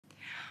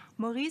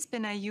Maurice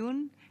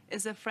BENAYOUN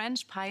is a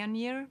French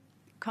pioneer,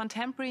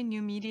 contemporary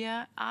new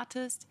media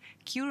artist,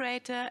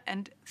 curator,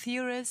 and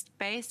theorist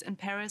based in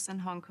Paris and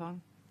Hong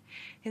Kong.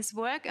 His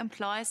work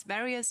employs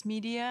various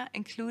media,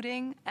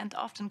 including and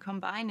often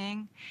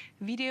combining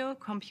video,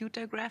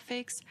 computer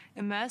graphics,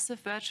 immersive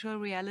virtual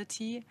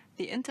reality,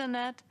 the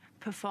internet,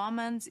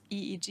 performance,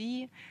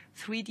 EEG,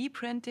 3D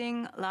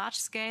printing,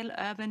 large-scale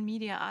urban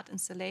media art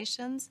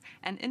installations,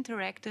 and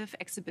interactive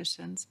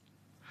exhibitions.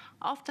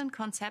 Often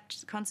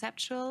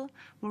conceptual,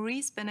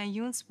 Maurice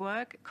BENAYOUN's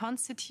work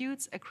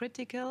constitutes a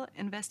critical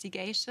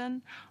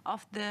investigation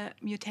of the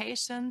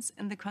mutations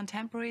in the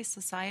contemporary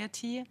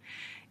society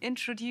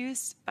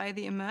introduced by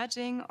the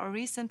emerging or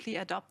recently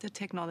adopted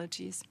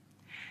technologies.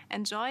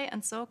 Enjoy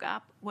and soak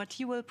up what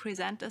he will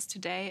present us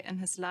today in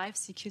his live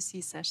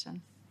CQC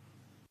session.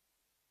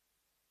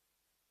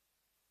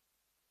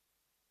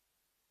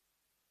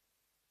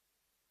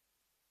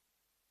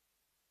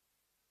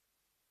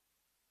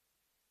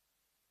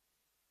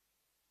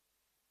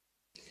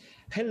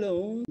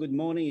 Hello, good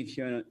morning if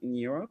you're in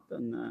Europe,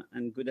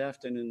 and good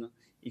afternoon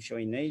if you're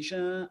in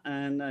Asia,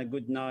 and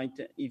good night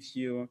if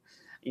you're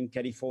in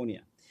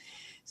California.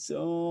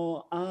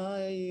 So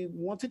I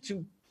wanted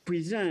to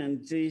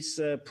present this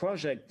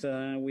project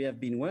we have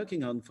been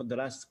working on for the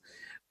last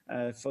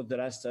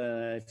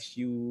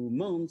few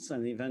months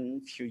and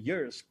even few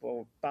years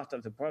for part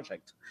of the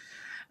project.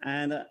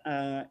 And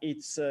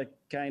it's a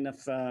kind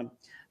of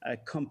a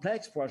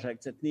complex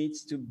project that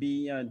needs to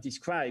be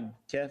described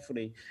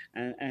carefully.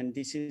 And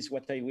this is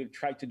what I will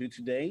try to do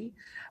today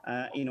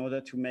in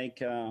order to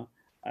make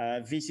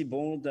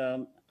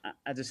visible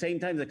at the same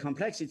time the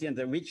complexity and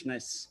the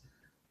richness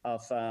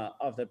of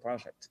the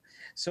project.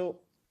 So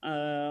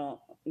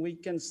we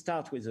can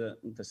start with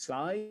the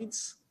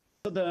slides.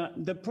 So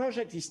the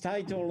project is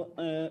titled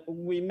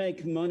We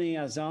Make Money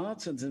as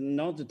Art. It's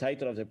not the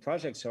title of the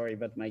project, sorry,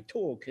 but my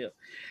talk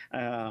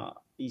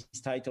is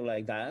titled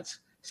like that,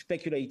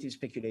 Speculative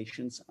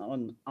Speculations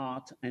on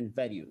Art and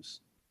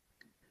Values.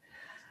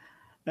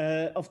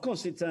 Of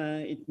course,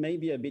 it may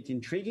be a bit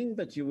intriguing,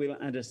 but you will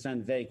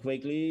understand very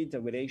quickly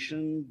the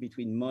relation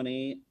between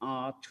money,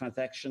 art,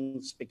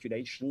 transactions,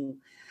 speculation,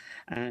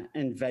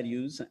 and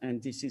values,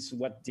 and this is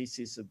what this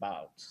is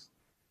about.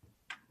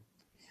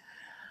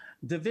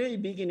 The very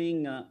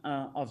beginning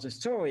of the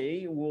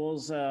story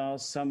was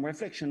some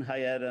reflection I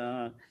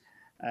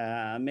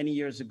had many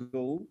years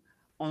ago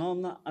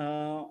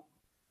on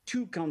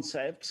two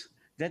concepts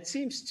that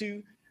seems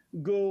to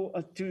go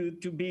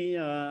to be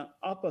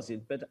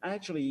opposite, but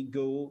actually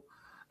go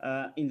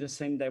in the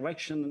same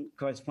direction,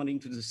 corresponding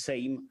to the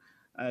same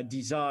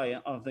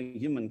desire of the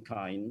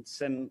humankind,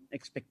 same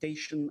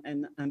expectation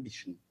and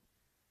ambition.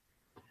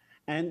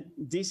 And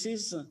this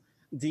is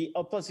the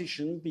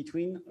opposition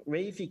between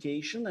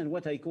reification and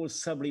what I call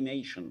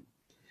sublimation.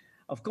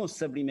 Of course,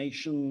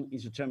 sublimation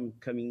is a term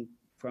coming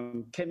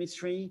from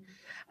chemistry,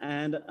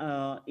 and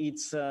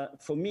it's,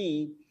 for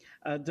me,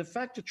 the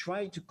fact to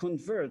try to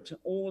convert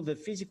all the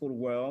physical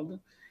world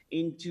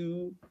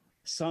into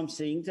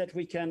something that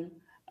we can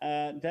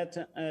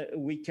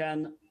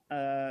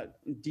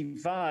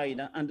divide,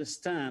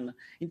 understand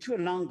into a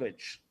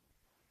language.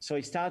 So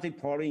I started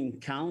probably in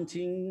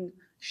counting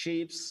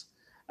ships,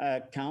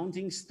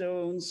 counting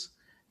stones,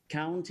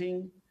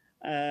 counting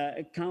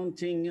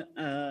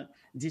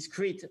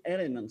discrete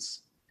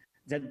elements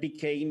that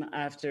became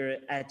after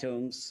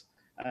atoms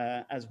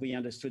as we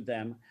understood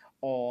them,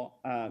 or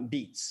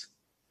beats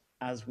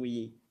as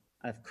we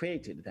have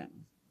created them.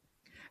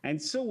 And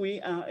so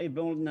we are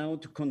able now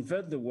to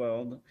convert the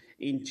world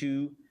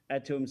into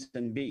atoms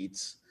and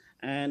beats.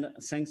 And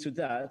thanks to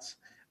that,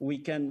 we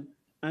can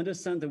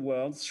understand the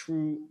world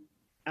through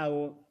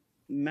our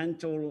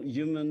mental,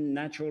 human,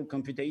 natural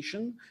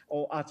computation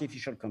or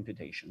artificial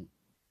computation.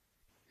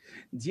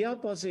 The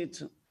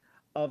opposite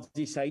of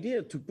this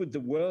idea to put the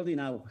world in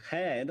our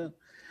head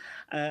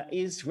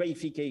is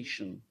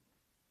reification.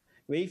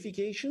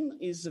 Reification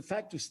is the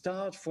fact to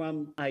start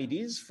from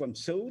ideas, from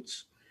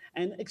thoughts,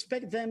 and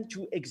expect them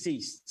to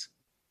exist.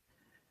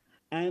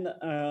 And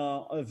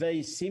a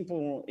very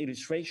simple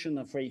illustration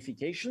of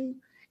reification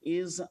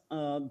is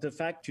the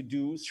fact to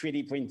do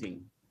 3D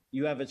printing.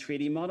 You have a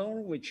 3D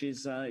model, which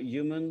is a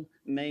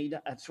human-made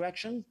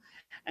abstraction,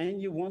 and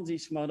you want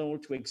this model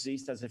to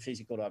exist as a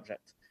physical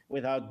object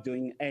without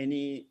doing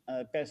any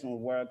personal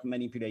work,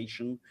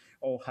 manipulation,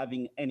 or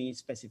having any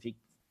specific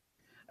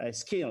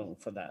skill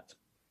for that.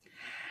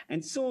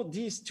 And so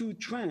these two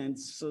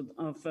trends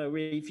of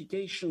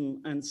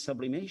reification and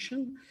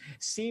sublimation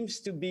seems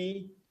to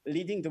be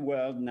leading the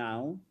world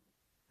now.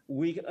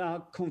 We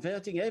are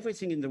converting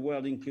everything in the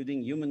world,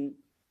 including human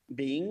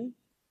being,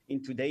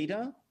 into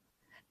data.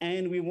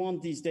 And we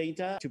want this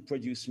data to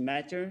produce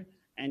matter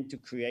and to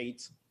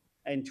create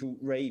and to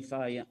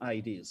reify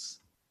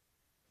ideas.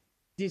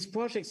 This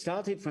project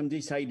started from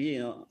this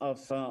idea of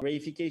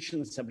reification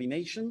and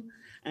sublimation.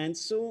 And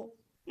so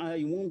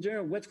I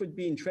wonder what would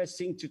be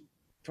interesting to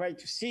try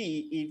to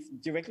see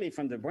if directly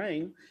from the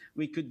brain,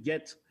 we could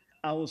get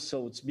our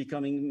thoughts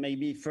becoming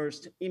maybe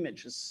first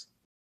images.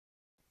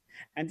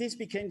 And this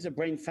became the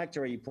Brain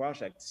Factory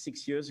project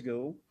 6 years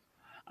ago,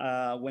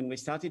 when we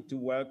started to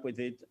work with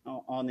it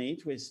on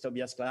it with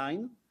Tobias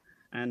Klein.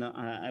 And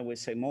I will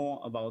say more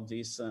about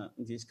this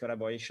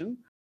collaboration.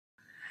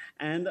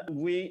 And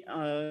we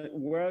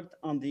worked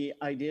on the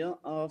idea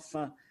of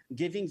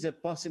giving the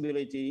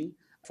possibility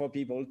for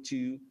people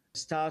to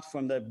start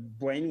from the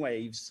brain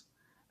waves,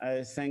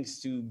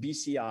 thanks to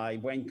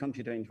BCI,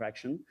 brain-computer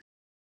interaction,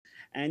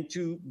 and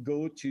to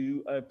go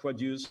to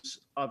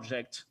produce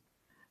object,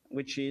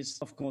 which is,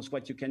 of course,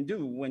 what you can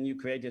do when you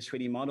create a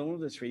 3D model.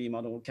 The 3D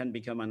model can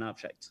become an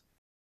object.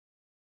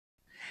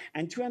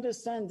 And to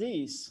understand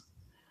this,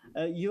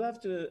 you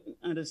have to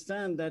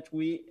understand that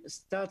we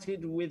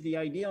started with the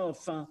idea of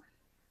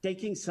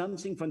taking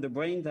something from the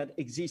brain that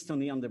exists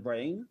only on the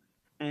brain,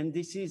 and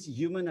this is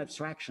human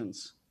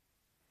abstractions.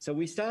 So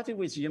we started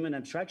with human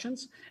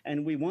abstractions,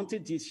 and we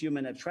wanted these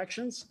human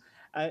abstractions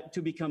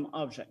to become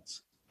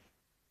objects.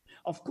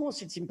 Of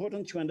course, it's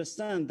important to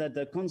understand that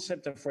the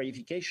concept of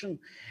reification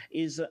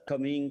is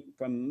coming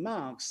from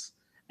Marx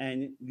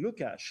and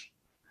Lukács,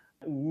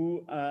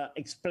 who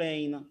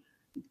explain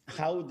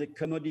how the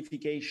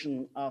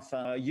commodification of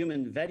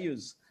human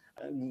values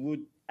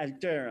would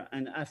alter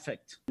and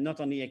affect not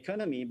only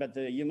economy, but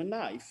the human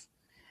life.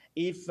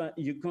 If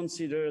you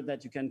consider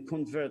that you can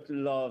convert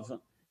love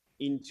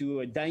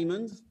into a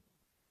diamond,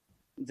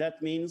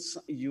 that means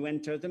you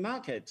enter the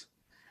market.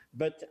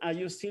 But are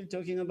you still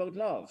talking about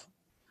love?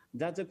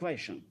 That's the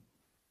question.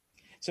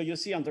 So you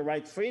see on the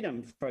right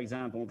freedom, for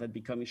example, that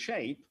become a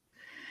shape.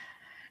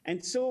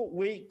 And so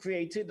we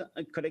created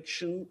a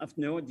collection of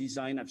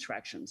neuro-designed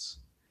abstractions.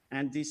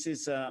 And this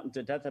is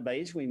the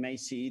database. We may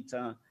see it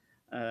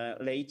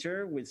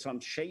later with some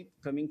shape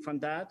coming from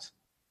that.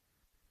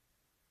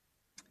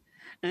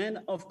 And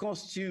of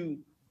course, to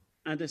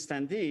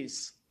understand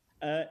this,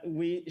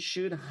 we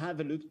should have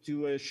a look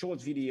to a short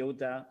video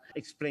that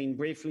explains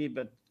briefly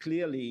but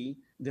clearly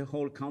the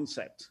whole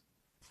concept.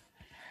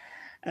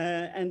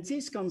 And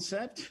this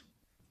concept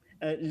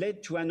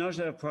led to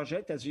another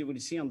project, as you will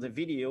see on the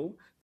video,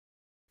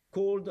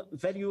 called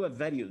Value of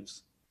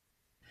Values.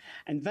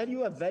 And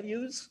Value of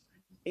Values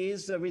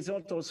is a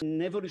result of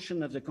an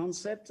evolution of the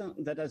concept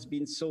that has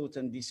been sought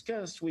and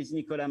discussed with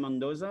Nicolas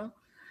Mendoza.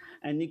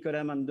 And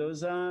Nicolas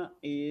Mendoza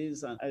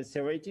is a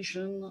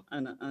theoretician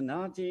and an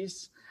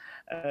artist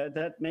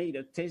that made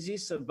a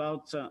thesis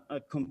about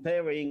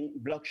comparing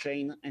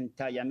blockchain and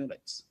Thai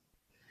amulets.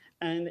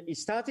 And he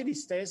started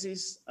his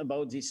thesis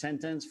about this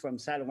sentence from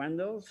Sal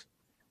Randolph.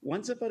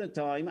 Once upon a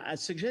time, I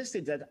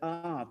suggested that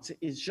art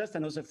is just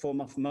another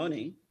form of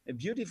money, a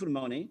beautiful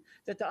money,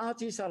 that the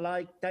artists are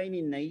like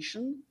tiny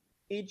nations,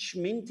 each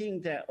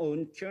minting their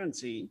own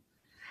currency.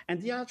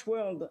 And the art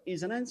world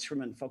is an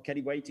instrument for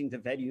calibrating the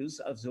values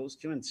of those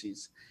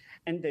currencies,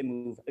 and they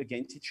move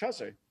against each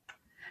other.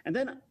 And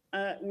then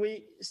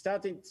we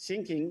started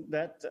thinking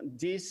that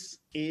this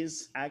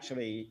is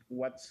actually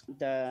what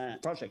the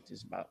project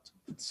is about.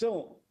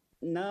 So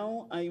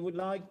now I would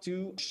like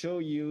to show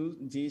you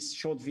these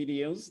short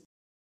videos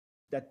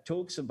that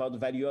talks about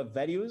Value of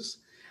Values,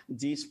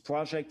 this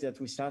project that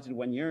we started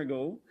 1 year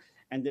ago,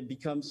 and it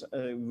becomes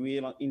a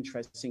real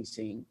interesting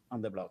thing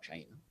on the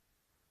blockchain.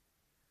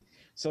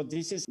 So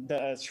this is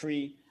the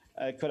three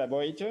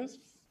collaborators.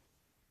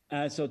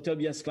 So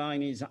Tobias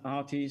Klein is an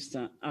artist,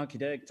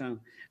 architect,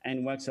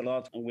 and works a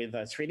lot with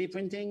 3D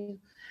printing.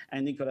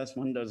 And Nicolas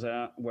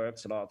Mendoza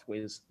works a lot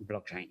with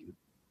blockchain.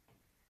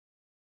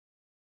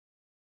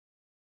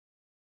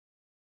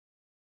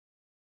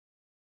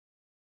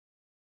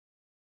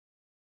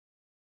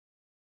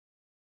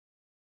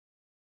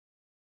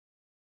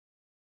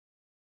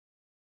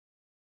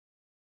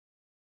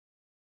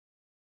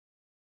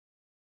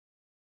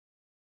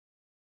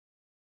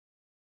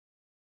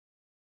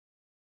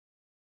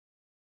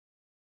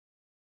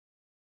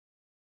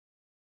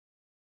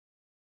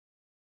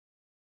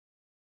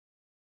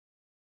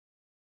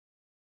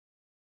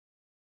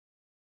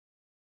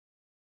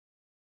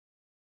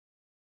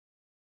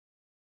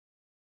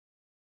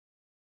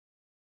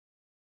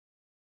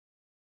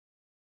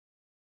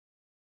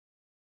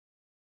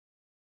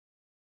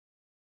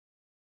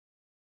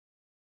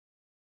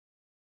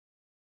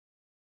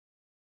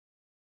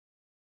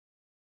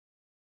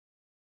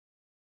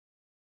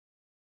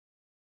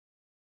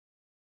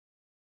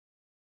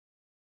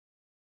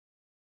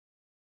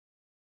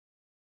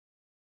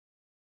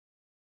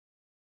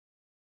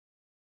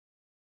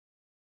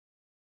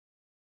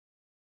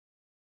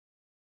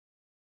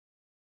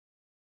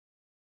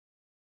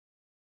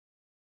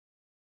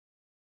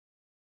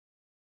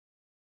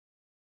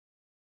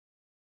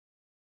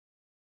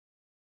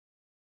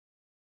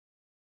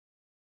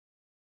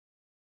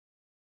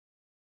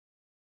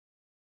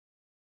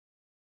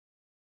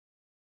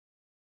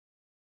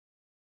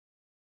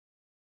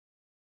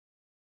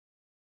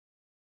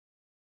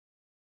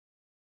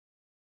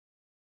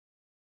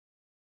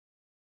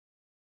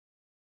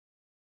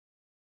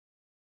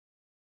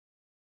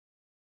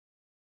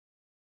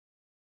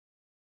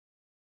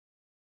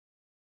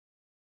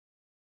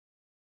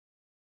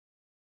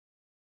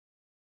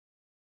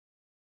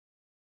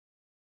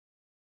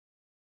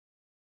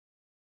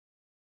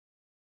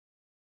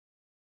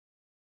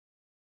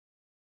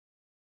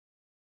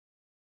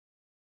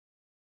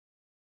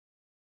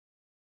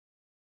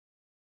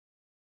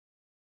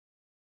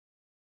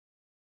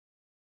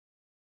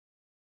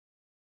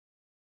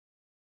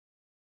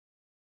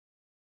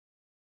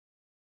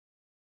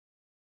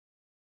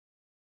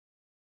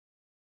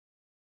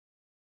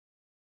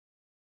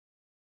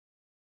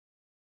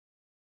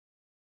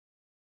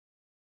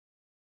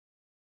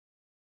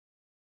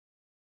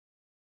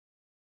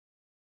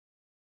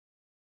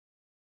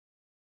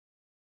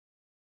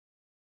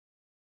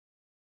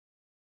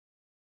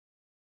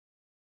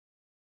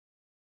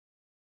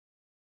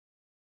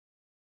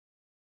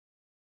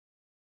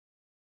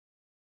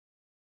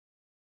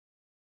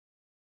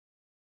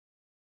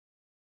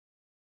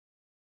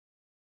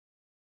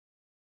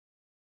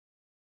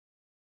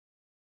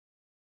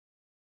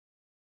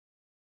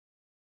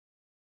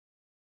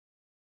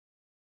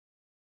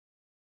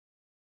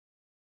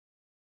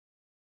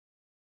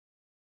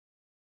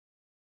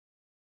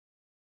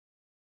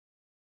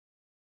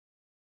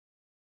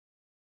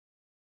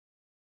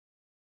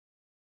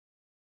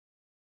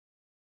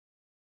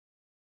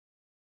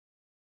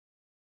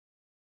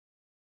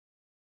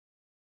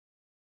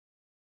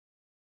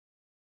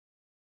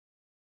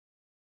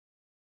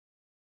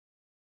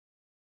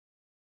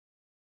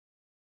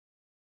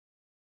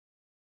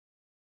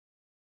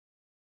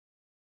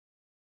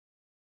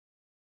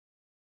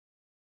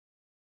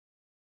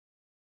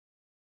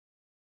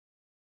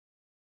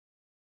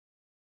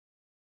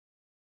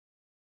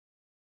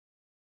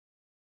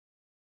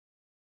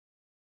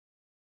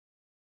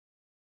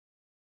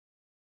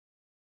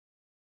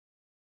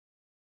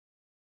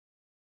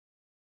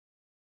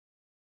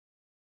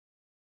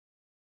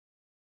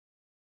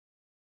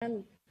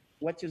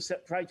 what you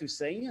try to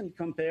say and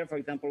compare, for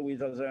example,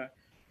 with other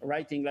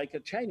writing like a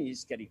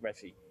Chinese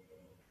calligraphy.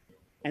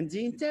 And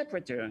the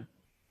interpreter,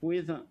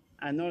 with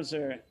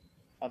another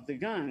of the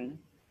gang,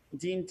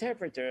 the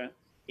interpreter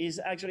is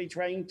actually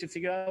trying to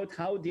figure out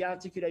how the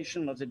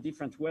articulation of the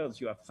different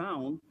words you have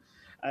found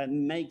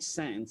makes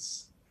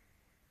sense.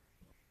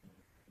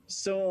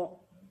 So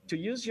to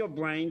use your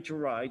brain to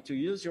write, to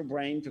use your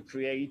brain to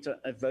create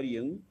a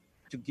volume,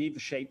 to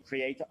give shape,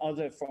 create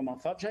other form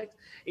of object,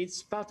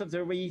 it's part of the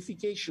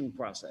reification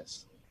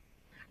process.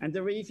 And the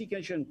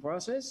reification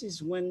process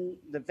is when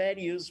the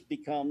values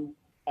become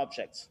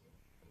objects.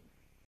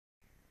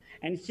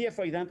 And here,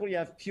 for example, you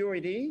have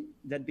purity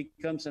that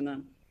becomes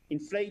an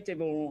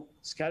inflatable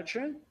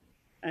sculpture.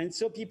 And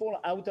so people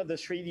out of the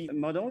 3D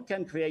model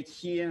can create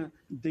here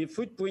the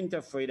footprint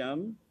of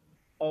freedom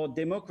or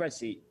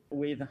democracy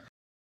with.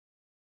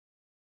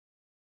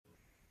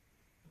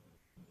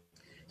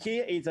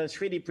 Here is a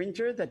 3D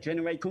printer that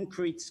generates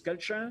concrete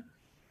sculpture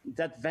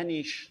that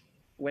vanish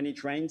when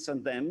it rains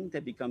on them, they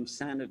become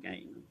sand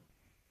again.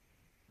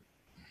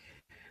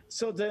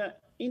 So the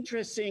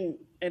interesting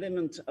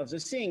element of the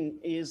thing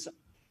is,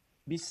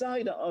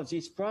 beside of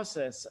this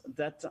process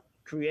that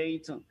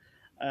create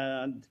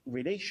a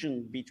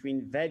relation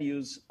between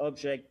values,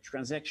 object,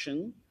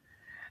 transaction,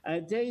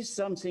 there is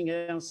something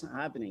else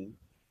happening.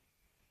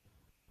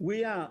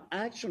 We are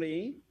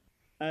actually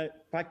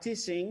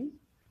practicing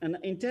an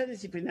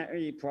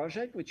interdisciplinary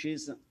project, which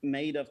is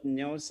made of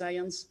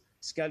neuroscience,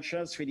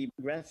 sculpture, 3D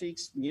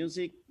graphics,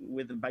 music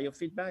with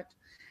biofeedback,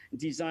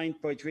 design,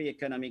 poetry,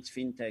 economics,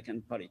 fintech,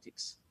 and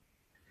politics.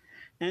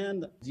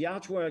 And the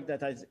artwork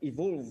that has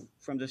evolved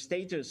from the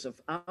status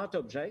of art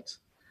objects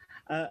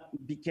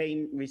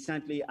became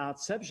recently art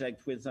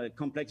subject with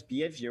complex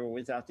behavior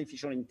with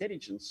artificial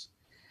intelligence.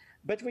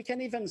 But we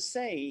can even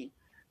say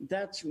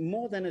that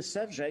more than a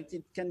subject,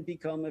 it can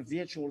become a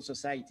virtual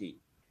society.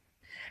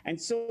 And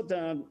so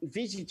the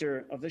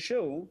visitor of the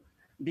show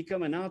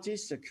become an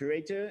artist, a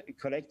curator, a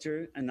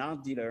collector, an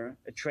art dealer,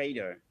 a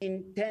trader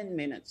in 10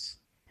 minutes.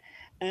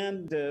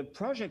 And the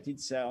project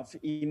itself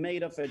is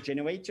made of a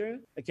generator,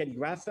 a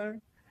calligrapher,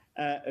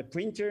 a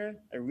printer,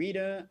 a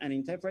reader, an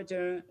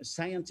interpreter, a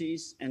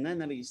scientist, an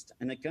analyst,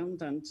 an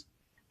accountant,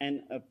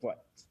 and a poet.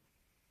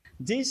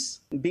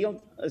 This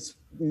built a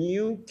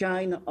new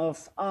kind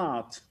of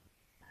art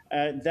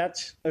that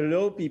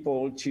allow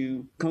people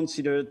to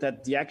consider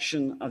that the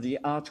action of the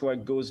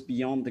artwork goes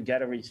beyond the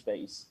gallery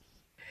space.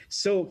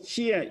 So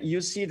here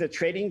you see the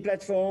trading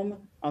platform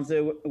on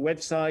the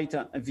website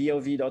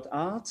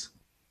vov.art.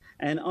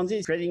 And on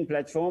this trading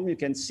platform, you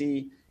can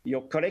see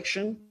your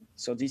collection.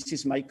 So this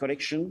is my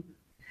collection.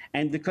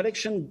 And the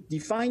collection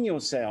define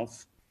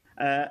yourself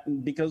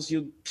because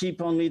you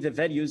keep only the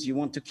values you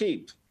want to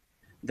keep,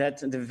 that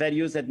the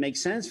values that make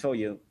sense for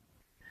you.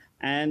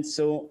 And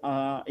so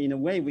in a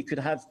way, we could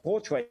have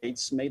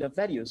portraits made of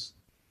values.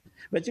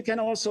 But you can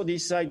also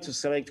decide to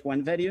select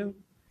one value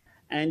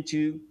and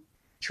to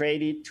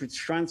trade it, to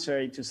transfer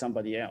it to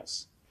somebody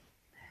else.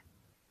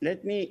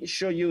 Let me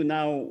show you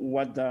now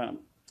what the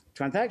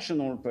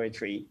transactional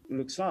poetry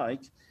looks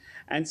like.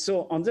 And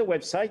so on the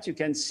website, you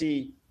can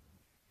see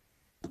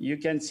the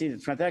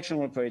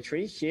transactional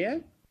poetry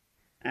here,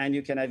 and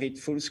you can have it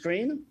full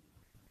screen.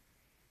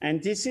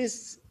 And this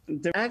is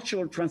the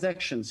actual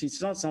transactions.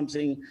 It's not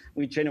something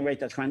we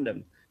generate at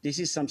random. This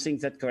is something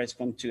that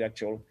corresponds to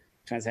actual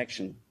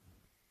transaction.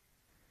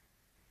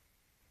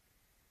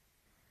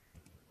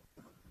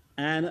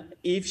 And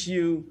if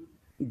you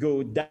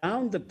go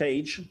down the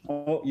page,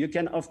 or you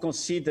can of course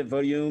see the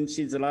volume,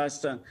 see the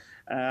last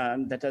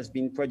that has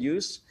been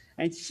produced.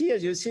 And here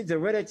you see the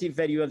relative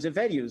value of the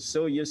values.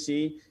 So you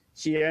see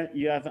here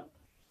you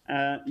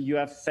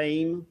have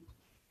fame,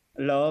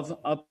 love,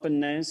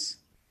 openness,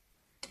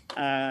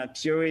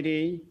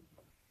 purity,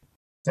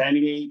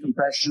 family,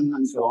 compassion,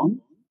 and so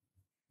on.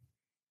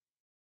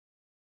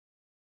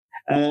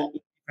 In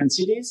different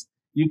cities,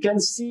 you can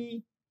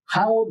see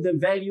how the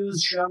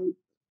values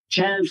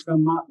change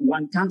from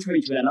one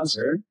country to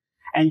another,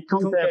 and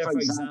compare, for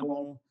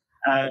example,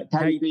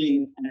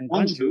 Taipei and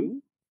Guangzhou,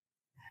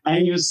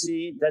 and you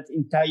see that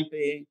in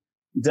Taipei,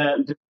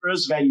 the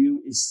first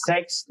value is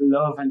sex,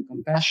 love, and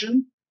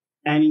compassion,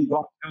 and in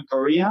Guangzhou,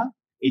 Korea,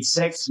 it's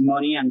sex,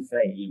 money, and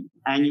fame.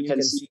 And you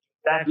can see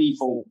exactly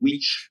for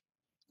which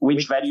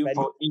value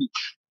for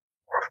each.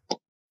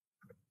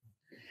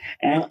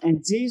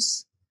 And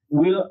this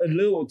will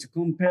allow to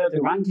compare the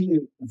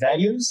ranking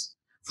values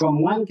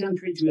from one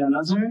country to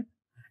another,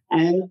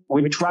 and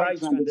we try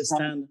to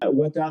understand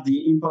what are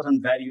the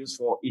important values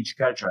for each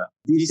culture.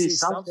 This is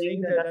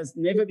something that has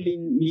never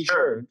been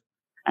measured.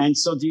 And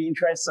so the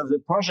interest of the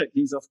project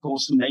is, of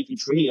course, to make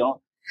it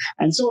real.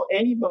 And so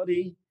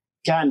anybody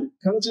can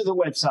come to the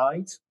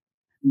website.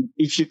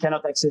 If you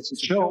cannot access the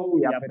show,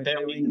 we are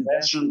preparing a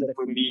version that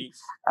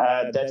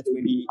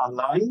will be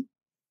online.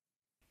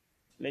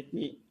 Let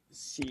me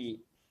see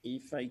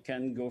if I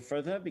can go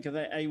further, because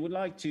I would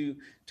like to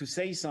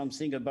say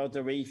something about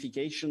the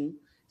reification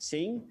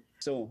thing.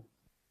 So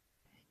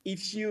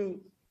if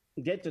you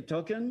get a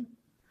token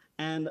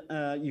And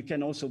you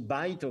can also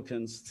buy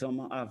tokens. Some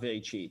are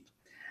very cheap.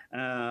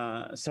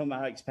 Some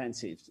are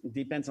expensive. It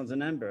depends on the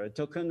number. A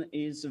token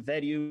is a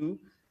value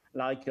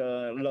like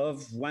love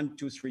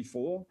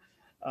 1234,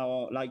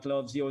 or like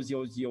love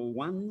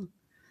 0001.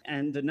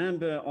 And the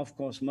number, of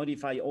course,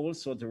 modify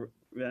also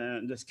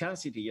the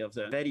scarcity of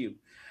the value.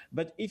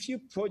 But if you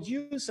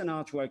produce an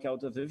artwork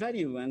out of the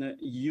value and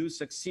you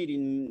succeed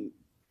in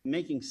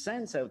making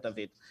sense out of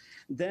it,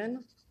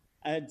 then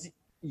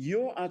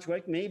your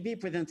artwork may be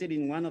presented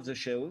in one of the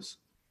shows,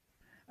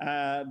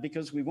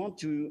 because we want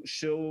to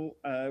show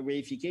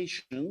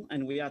reification,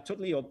 and we are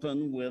totally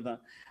open with,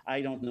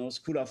 I don't know,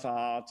 School of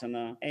Art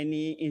and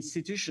any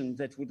institution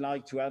that would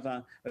like to have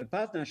a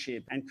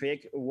partnership and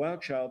create a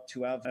workshop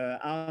to have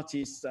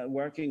artists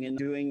working and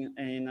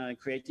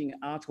creating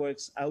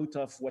artworks out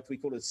of what we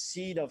call a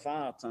seed of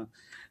art,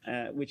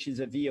 which is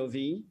a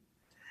VOV.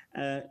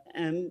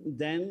 And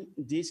then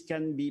this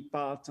can be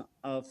part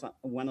of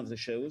one of the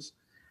shows.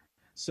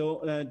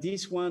 So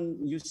this one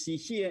you see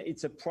here,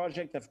 it's a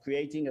project of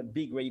creating a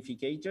big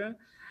reificator.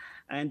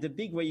 And the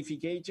big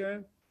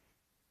reificator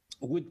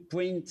would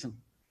print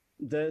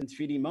the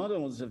 3D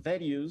models, the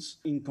values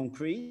in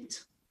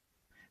concrete.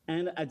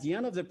 And at the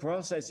end of the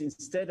process,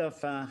 instead of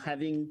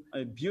having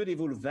a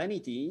beautiful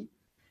vanity,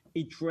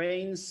 it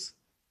rains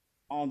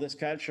on the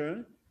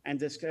sculpture, and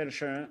the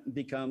sculpture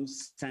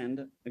becomes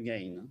sand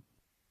again.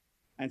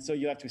 And so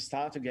you have to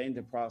start again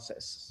the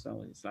process.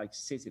 So it's like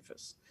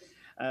Sisyphus.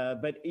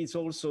 But it's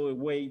also a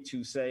way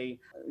to say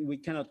we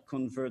cannot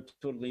convert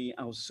totally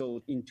our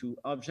soul into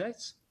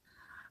objects.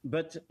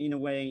 But in a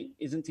way,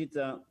 isn't it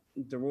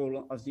the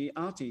role of the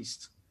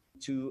artist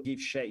to give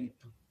shape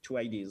to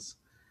ideas?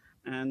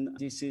 And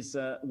this is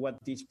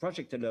what this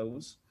project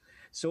allows.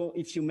 So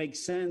if you make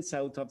sense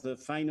out of the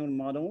final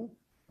model,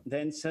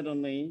 then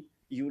suddenly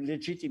you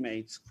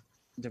legitimate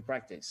the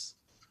practice.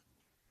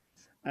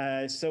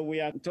 So we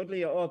are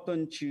totally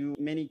open to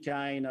many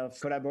kind of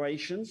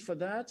collaborations for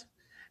that.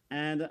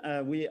 And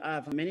we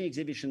have many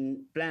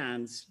exhibition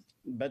plans,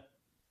 but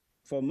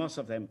for most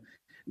of them,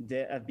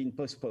 they have been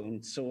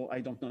postponed. So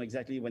I don't know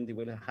exactly when they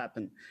will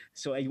happen.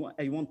 So I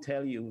won't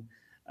tell you.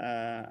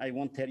 I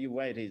won't tell you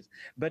where it is.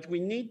 But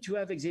we need to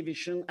have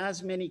exhibition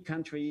as many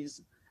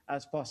countries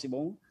as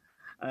possible,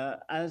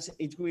 as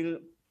it will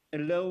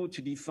allow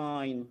to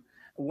define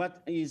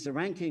what is the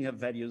ranking of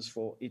values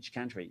for each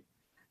country,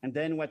 and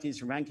then what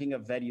is ranking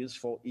of values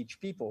for each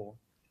people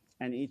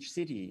and each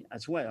city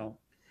as well.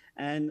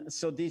 And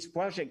so this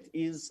project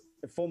is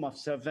a form of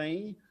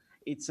survey.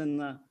 It's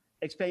an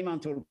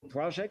experimental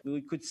project.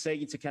 We could say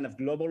it's a kind of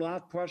global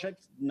art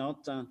project,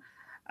 not in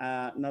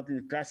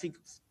the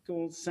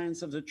classical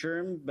sense of the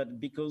term, but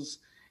because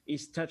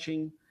it's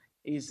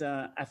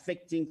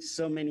affecting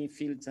so many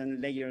fields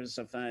and layers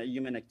of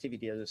human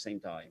activity at the same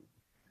time.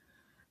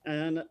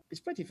 And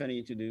it's pretty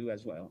funny to do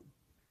as well.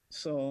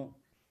 So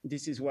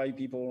this is why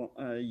people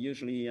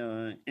usually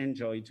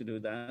enjoy to do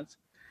that.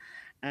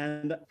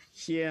 And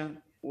here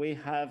we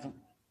have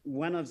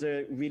one of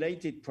the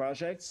related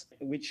projects,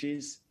 which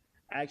is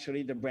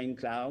actually the brain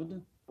cloud.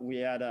 We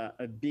had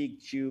a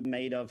big tube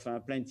made of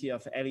plenty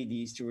of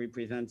LEDs to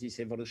represent this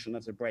evolution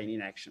of the brain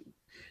in action.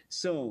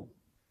 So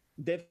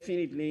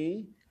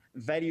definitely,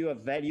 value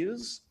of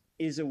values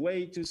is a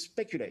way to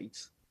speculate,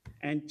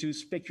 and to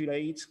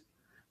speculate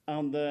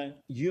on the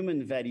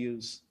human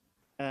values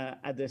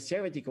at the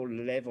theoretical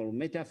level,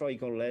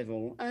 metaphorical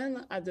level,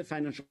 and at the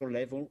financial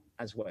level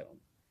as well.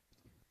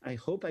 I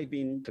hope I've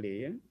been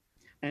clear,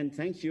 and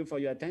thank you for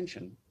your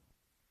attention.